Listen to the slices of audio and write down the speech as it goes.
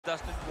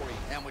Dustin Poirier.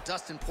 And with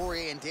Dustin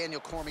Poirier and Daniel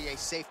Cormier,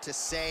 safe to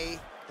say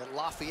that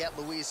Lafayette,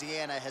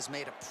 Louisiana has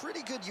made a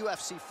pretty good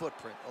UFC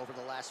footprint over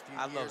the last few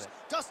years. I love it.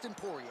 Dustin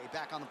Poirier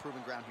back on the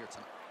proving ground here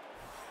tonight.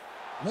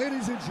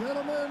 Ladies and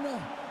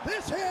gentlemen,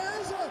 this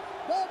is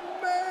the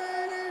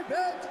main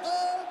event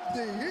of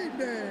the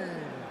evening.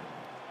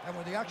 And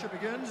when the action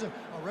begins, a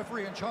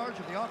referee in charge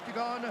of the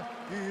Octagon,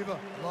 Yves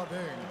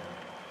Lavigne.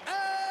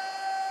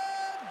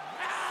 And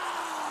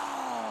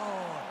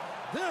now,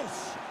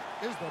 this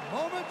is the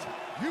moment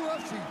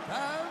UFC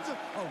fans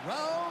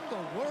around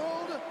the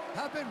world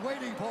have been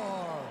waiting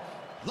for.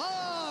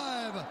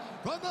 Live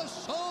from the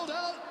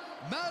sold-out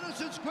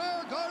Madison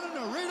Square Garden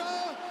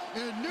Arena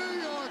in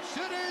New York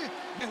City,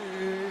 it's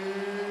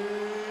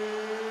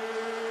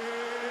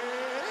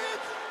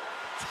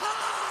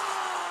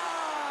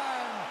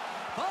time!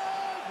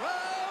 5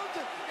 rounds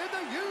in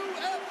the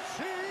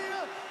UFC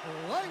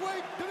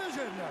lightweight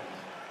division.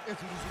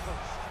 Introducing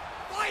first,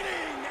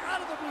 fighting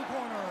out of the blue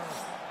corner.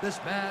 This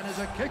man is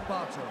a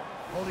kickboxer,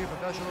 holding a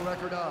professional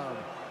record of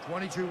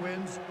 22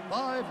 wins,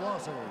 5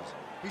 losses.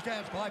 He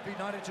stands 5 feet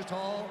 9 inches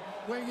tall,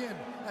 weighing in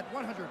at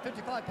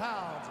 155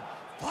 pounds.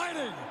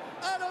 Fighting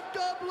out of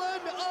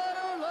Dublin,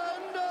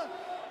 Ireland,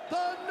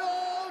 the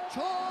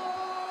notorious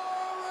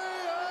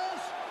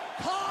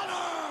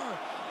Conor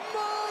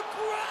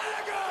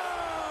McGregor!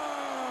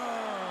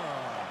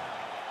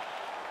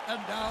 And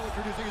now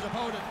introducing his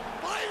opponent,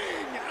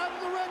 fighting out of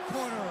the red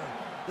corner.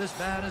 This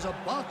man is a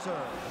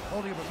boxer,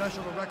 holding a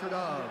professional record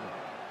of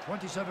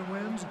 27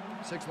 wins,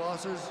 6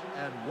 losses,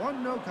 and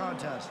 1 no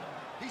contest.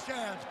 He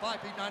stands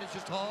 5 feet 9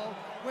 inches tall,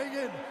 weighing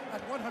in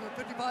at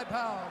 155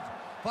 pounds.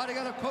 Fighting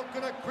out of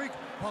Coconut Creek,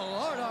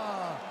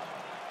 Florida,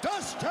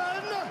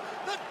 Dustin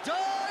the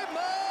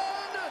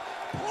Diamond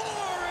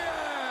Poirier!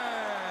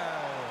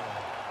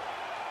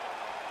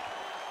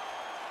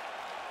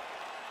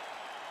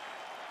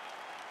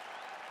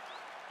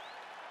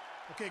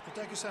 Okay,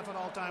 protect yourself at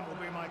all time,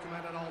 obey my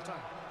command at all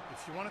time.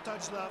 If you want to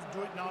touch love,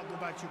 do it now, go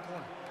back to your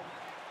corner.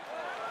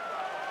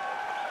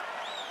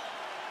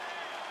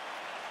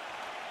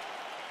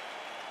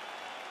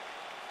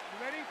 You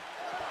ready?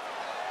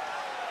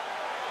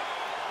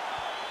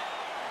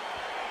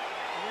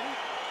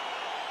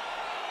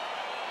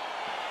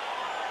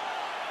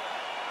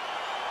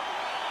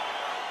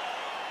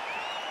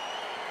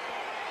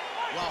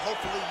 Well,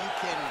 hopefully you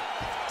can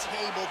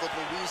table the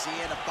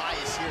Louisiana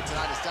bias here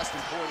tonight as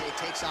Dustin Poirier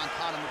takes on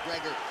Conor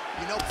McGregor.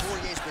 You know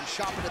Poirier's been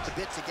chomping at the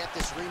bit to get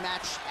this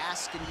rematch.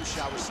 Ask and you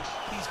shall receive.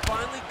 He's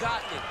finally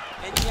gotten it,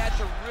 and he had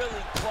to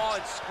really claw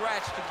and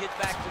scratch to get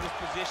back to this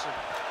position.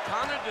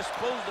 Conor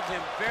disposed of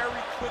him very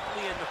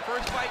quickly in the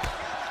first fight.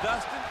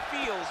 Dustin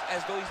feels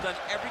as though he's done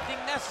everything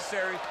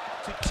necessary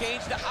to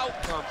change the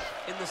outcome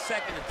in the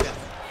second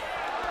attempt.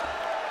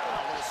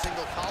 A little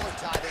single collar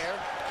tie there.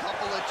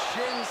 Couple of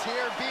chins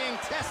here being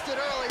tested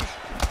early.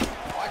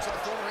 All right, so the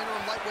former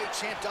interim lightweight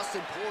champ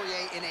Dustin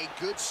Poirier in a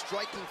good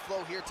striking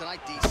flow here tonight,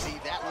 DC.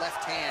 That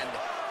left hand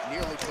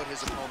nearly put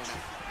his opponent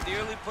out.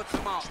 Nearly puts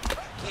him out.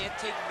 Can't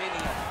take many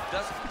of them.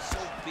 Dustin's so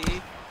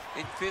big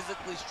and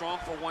physically strong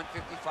for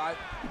 155.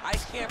 I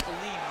can't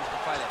believe he used to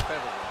fight at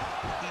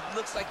featherweight. He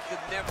looks like he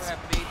could never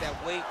have made that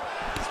weight.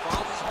 He's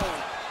found his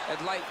home at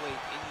lightweight,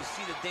 and you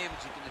see the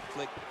damage he can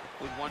inflict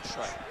with one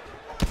strike.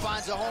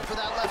 Finds a home for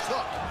that left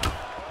hook.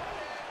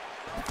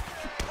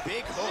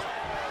 Big hook.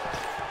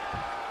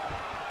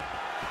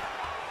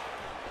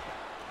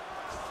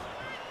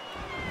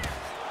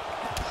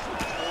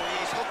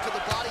 Poirier's hook to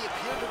the body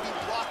appeared to be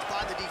blocked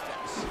by the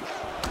defense.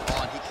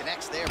 Oh, and he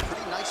connects there.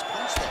 Pretty nice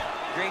punch there.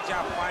 Great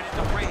job finding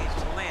the range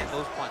to land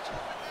those punches.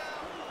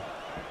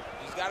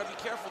 He's got to be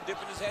careful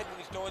dipping his head when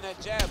he's throwing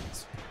that jab.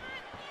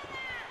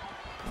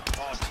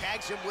 Oh,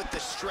 tags him with the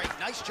straight.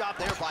 Nice job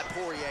there by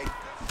Poirier.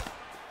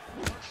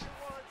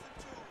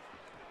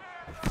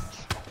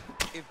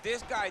 If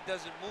this guy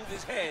doesn't move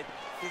his head,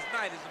 his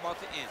night is about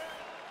to end.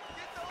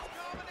 Get those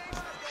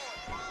combinations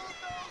going. Move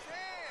those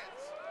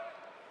hands.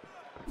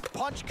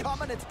 Punch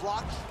coming, it's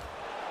blocked.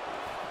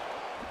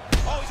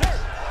 Oh, he's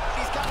hurt.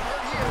 He's got him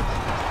hurt here.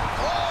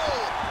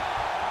 Oh!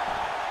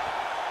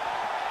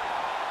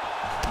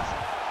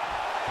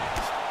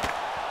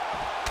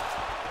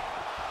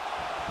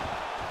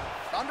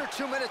 Under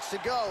 2 minutes to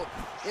go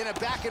in a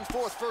back and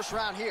forth first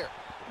round here.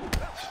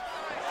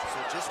 So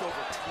just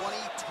over 20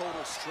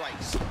 total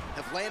strikes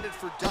have landed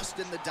for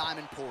Dustin the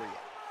Diamond Poirier.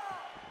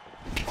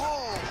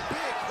 Oh,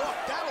 big hook,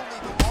 that'll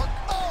leave a mark.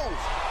 Oh!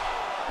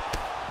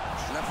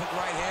 Left hook,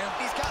 right hand.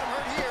 He's got him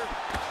hurt here.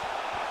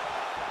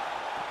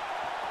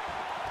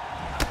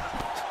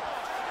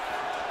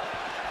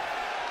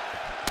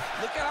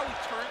 Look at how he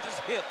turns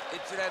his hip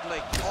into that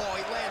leg. Oh,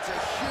 he lands a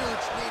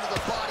huge knee to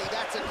the body.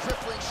 That's a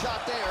crippling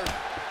shot there.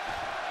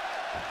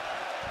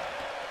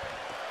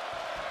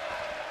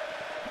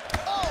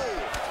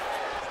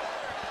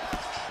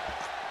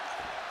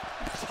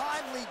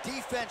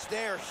 Defense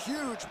there,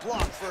 huge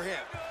block for him.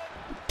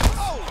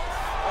 Oh! Oh,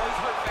 he's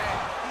hurt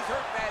bad. He's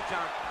hurt bad,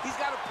 John. He's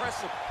got to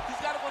press him.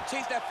 He's got to go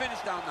chase that finish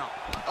down now.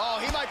 Oh,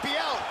 he might be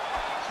out.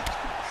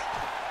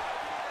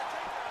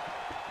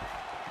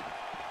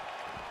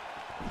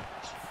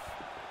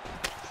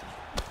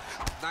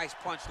 Nice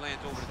punch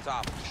lands over the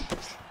top.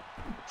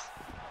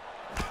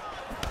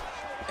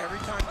 Every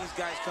time these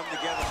guys come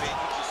together, man,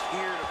 you just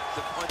hear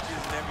the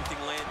punches and everything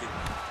landing.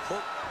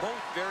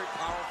 Both very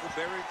powerful,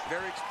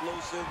 very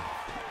explosive.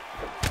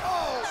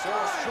 Oh, so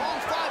a strong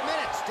 5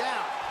 minutes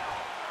down.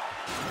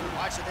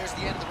 All right, so there's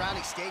the end of the round.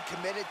 He stayed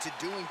committed to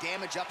doing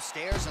damage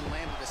upstairs and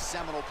landed a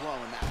seminal blow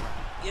in that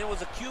round. It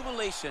was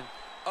accumulation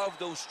of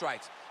those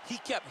strikes. He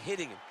kept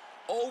hitting him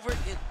over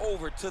and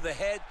over to the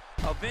head.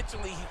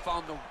 Eventually, he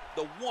found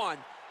the one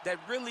that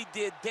really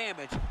did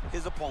damage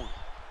his opponent.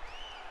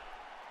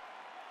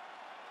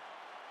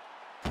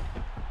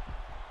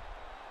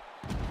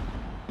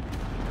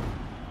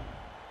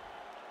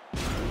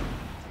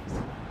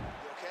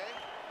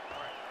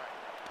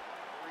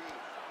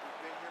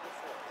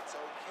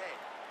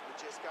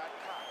 Got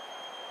caught.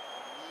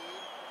 We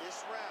need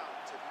this round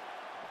to be...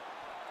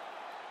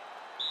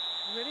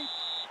 You ready?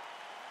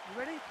 You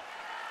ready?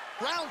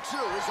 Round 2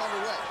 is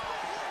underway.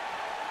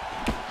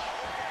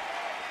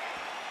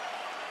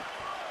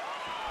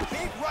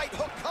 Big right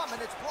hook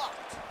coming, it's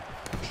blocked.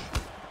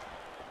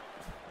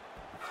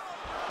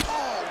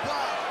 Oh,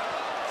 wow.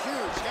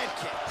 Huge head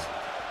kick.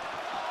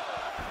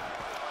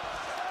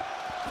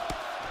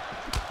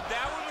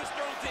 That one was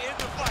thrown to end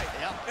the fight.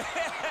 Yep.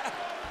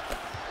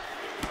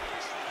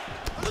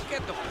 Look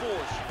at the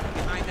force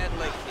behind that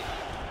leg kick.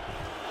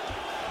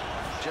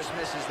 Just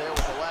misses there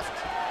with the left.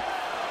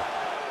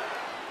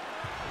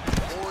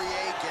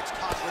 Poirier gets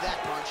caught with that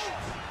punch.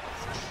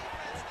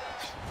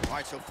 All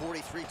right, so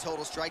 43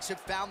 total strikes have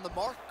found the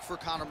mark for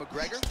Conor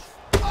McGregor.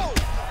 Oh!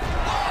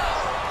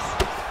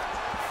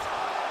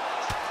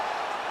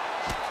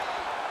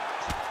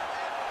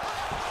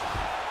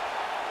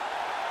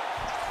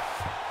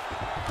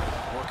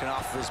 Working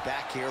off of his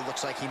back here.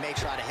 Looks like he may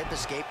try to hip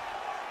escape.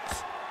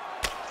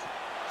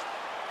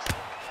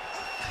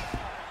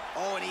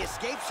 Oh, and he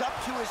escapes up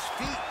to his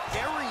feet.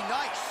 Very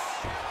nice.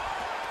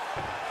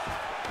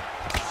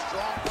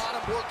 Strong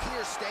bottom work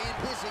here, staying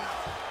busy.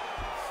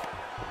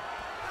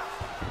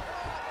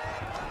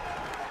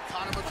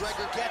 Conor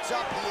McGregor gets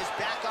up. He is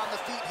back on the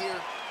feet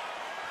here.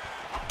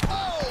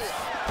 Oh!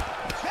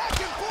 Back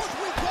and forth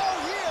we go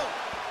here.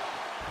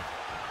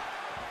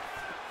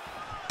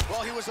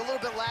 Well, he was a little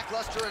bit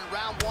lackluster in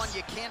round 1.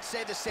 You can't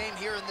say the same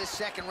here in this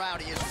second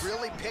round. He has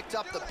really picked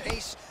up the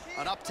pace,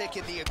 an uptick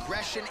in the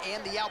aggression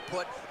and the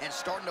output, and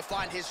starting to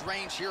find his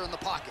range here in the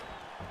pocket.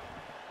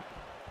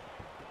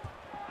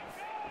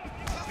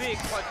 Big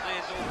punch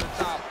lands over the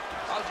top.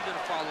 How's he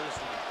gonna follow this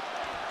one?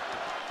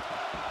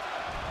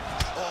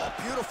 Oh,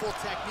 beautiful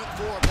technique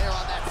for him there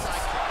on that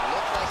side kick.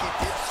 Looked like it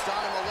did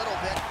stun him a little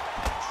bit.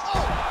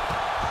 Oh!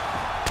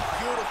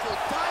 Beautiful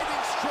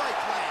diving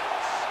strike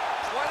lands.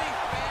 What a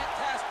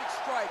fantastic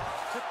strike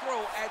to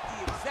throw at the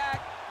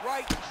exact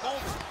right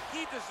moment.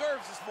 He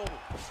deserves this moment.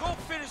 Go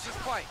finish his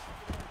fight.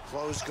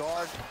 Close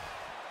guard.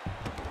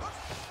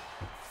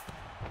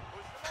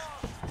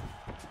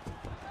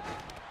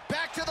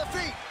 Back to the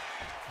feet.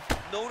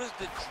 Notice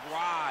the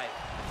drive.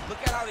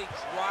 Look at how they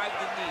drive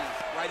the knee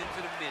right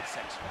into the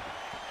midsection.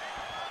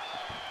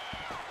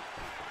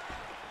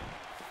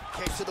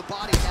 Okay, to the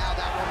body now.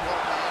 That one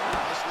won't land.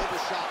 Nice liver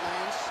shot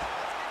lands.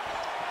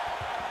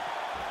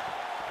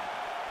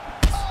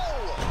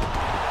 Oh!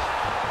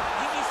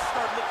 He needs to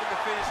start looking to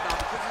finish now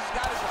because he's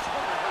got his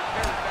opponent hurt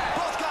very bad.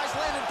 Both guys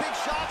landing big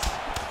shots.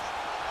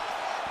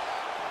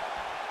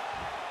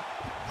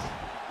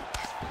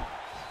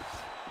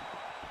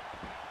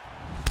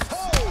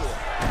 Oh!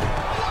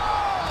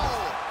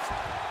 Whoa!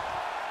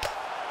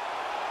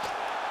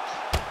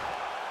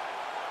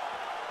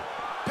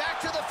 Back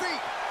to the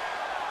feet.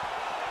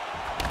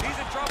 He's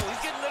in trouble.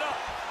 He's getting lit up.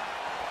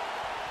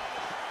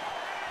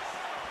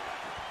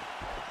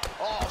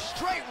 Oh,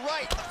 straight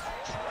right.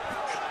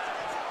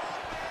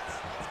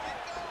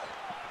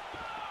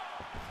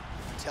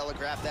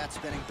 Telegraph that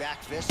spinning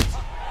back fist. He's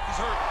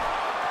hurt.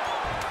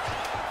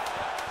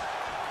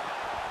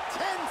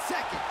 10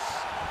 seconds.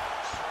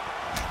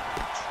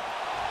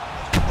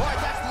 All right,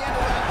 that's the end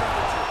of round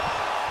number 2.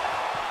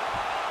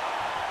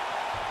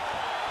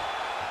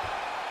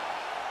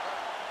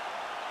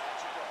 Let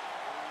you go.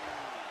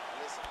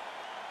 Listen,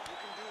 you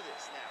can do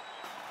this now.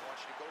 I want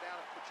you to go down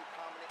and put your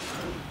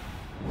combination.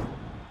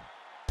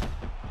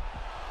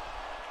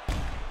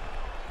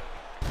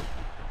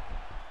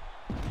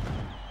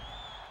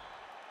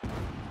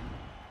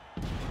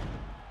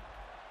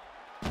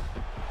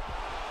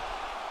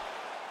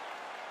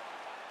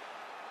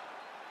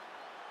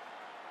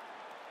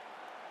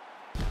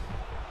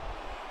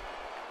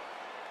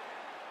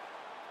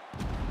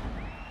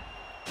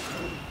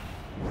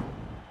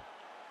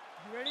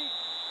 You ready? You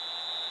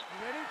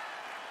ready?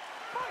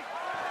 Fight!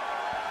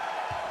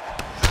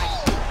 He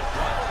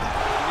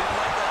didn't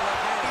like that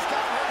left hand. He's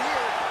got hurt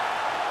here.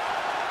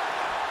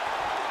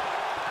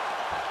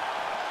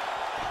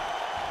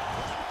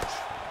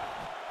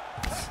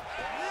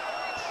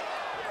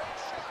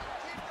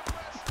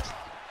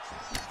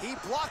 He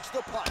blocks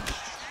the punch.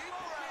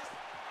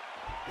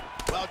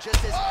 Well,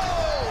 just as...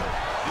 Oh!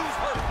 Dude's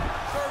hurt.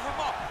 Serve him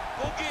up.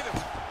 Go get him.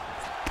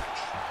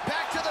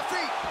 Back to the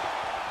feet.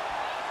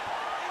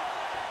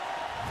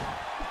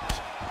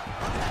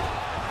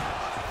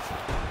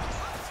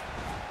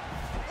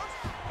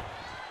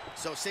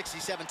 So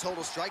 67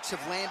 total strikes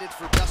have landed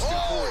for Dustin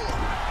Poirier.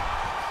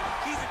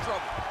 He's in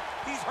trouble.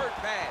 He's hurt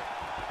bad.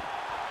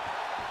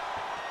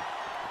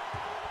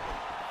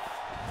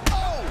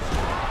 Oh!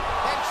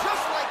 And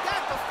just like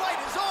that, the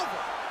fight is over.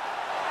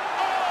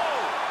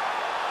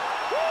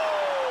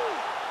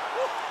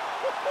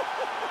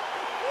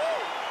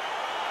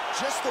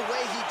 Just the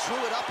way he drew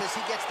it up as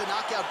he gets the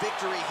knockout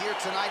victory here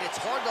tonight. It's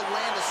hard to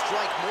land a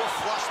strike more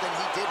flush than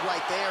he did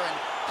right there, and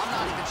I'm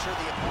not even sure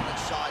the opponent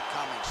saw it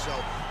coming. So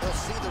he'll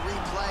see the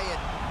replay and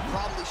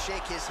probably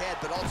shake his head,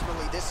 but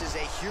ultimately this is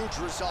a huge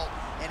result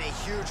and a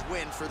huge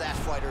win for that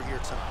fighter here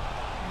tonight.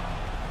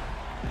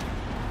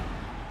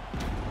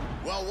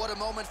 Well, what a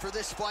moment for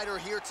this fighter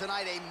here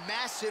tonight. A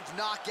massive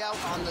knockout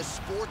on the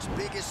sport's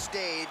biggest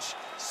stage.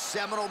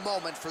 Seminal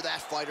moment for that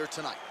fighter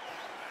tonight.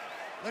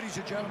 Ladies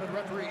and gentlemen,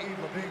 referee Eve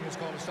Levine has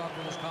called a stop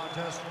to this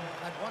contest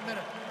at 1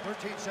 minute,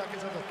 13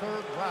 seconds of the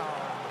third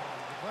round.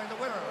 Declaring the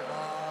winner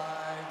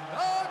by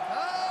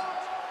knockout,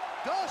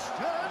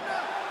 Dustin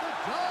the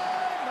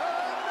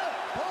Diamond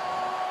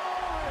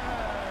Poirier.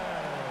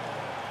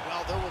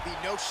 Well, there will be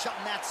no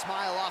shutting that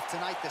smile off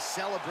tonight. The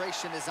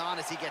celebration is on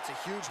as he gets a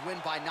huge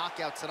win by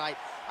knockout tonight.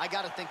 I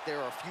got to think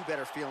there are a few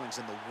better feelings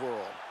in the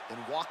world than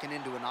walking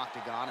into an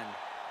octagon and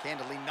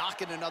candidly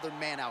knocking another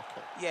man out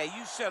cold. Yeah,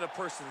 you shut a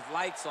person's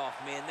lights off,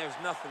 man. There's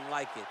nothing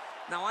like it.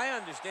 Now, I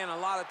understand a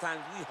lot of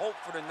times we hope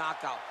for the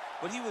knockout,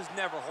 but he was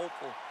never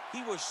hopeful.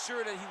 He was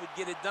sure that he would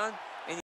get it done,